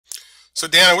So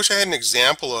Dan, I wish I had an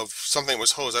example of something that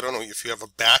was hosed. I don't know if you have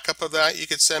a backup of that you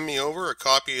could send me over, a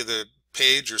copy of the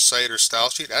page or site or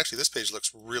style sheet. Actually, this page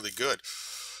looks really good.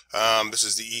 This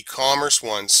is the e-commerce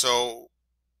one. So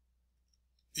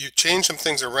you changed some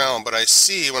things around, but I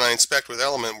see when I inspect with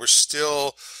Element,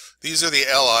 these are the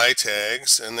LI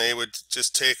tags, and they would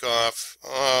just take off,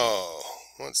 oh,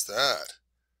 what's that?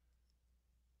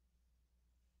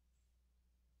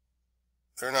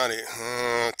 They're not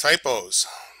typos.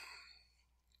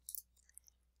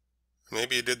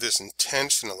 Maybe you did this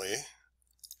intentionally.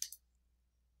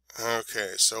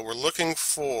 Okay, so we're looking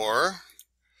for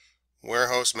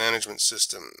warehouse management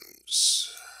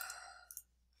systems.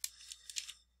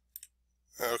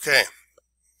 Okay,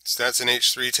 so that's an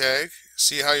H3 tag.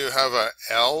 See how you have a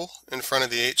L in front of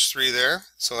the H3 there?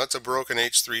 So that's a broken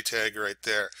H3 tag right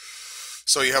there.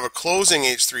 So you have a closing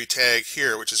H3 tag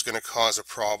here, which is going to cause a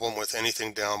problem with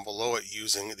anything down below it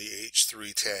using the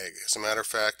H3 tag. As a matter of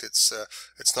fact, it's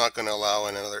not going to allow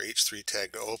another H3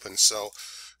 tag to open. So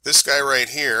this guy right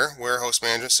here, warehouse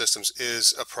management systems,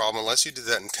 is a problem unless you did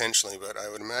that intentionally, but I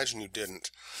would imagine you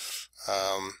didn't.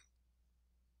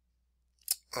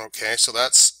 Okay, so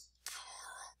that's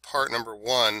part number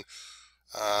one.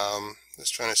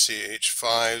 Just trying to see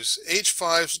H5s.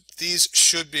 H5s, these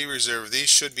should be reserved. These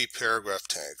should be paragraph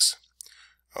tags.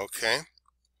 Okay.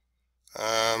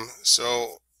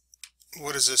 So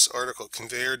what is this article?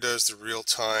 Conveyor does the real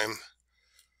time.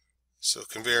 So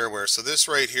conveyor where? So this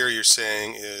right here you're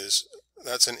saying is,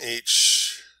 that's an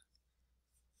H.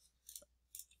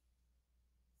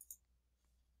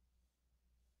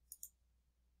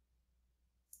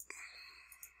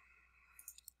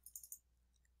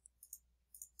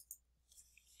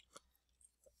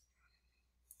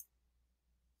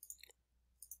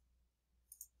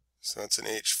 So that's an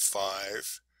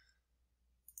H5.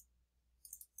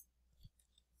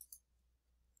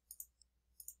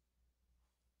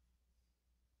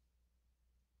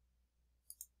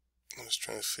 I'm just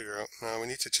trying to figure out. No, we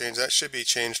need to change. That should be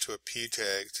changed to a P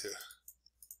tag too.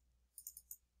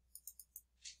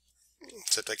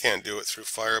 Except I can't do it through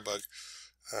Firebug.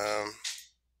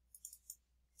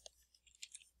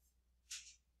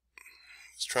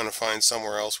 Just trying to find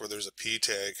somewhere else where there's a P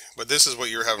tag. But this is what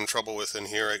you're having trouble with in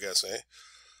here, I guess, eh?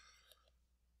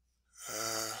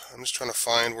 I'm just trying to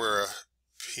find where a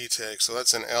P tag. So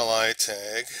that's an LI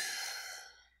tag.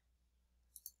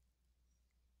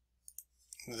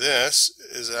 This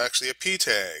is actually a P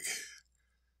tag.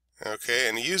 Okay,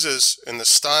 and it uses in the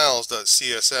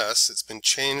styles.css, it's been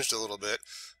changed a little bit.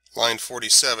 Line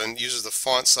 47 uses the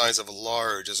font size of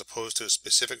large as opposed to a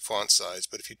specific font size.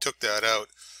 But if you took that out,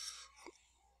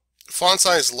 font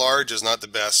size large is not the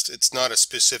best. It's not a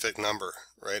specific number,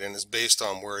 right? And it's based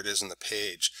on where it is in the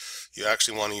page. You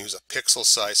actually want to use a pixel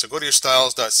size. So go to your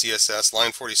styles.css,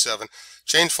 line 47,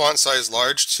 change font size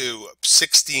large to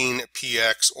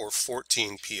 16px or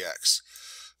 14px.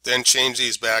 Then change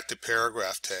these back to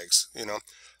paragraph tags.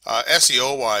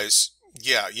 SEO wise,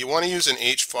 yeah, you want to use an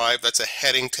H5. That's a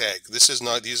heading tag.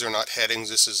 These are not headings.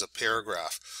 This is a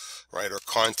paragraph, right, or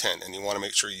content, and you want to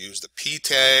make sure you use the P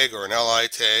tag or an LI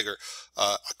tag or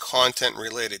a content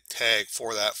related tag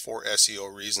for that for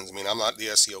SEO reasons. I mean, I'm not the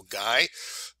SEO guy,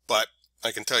 but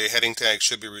I can tell you heading tags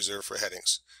should be reserved for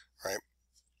headings, right?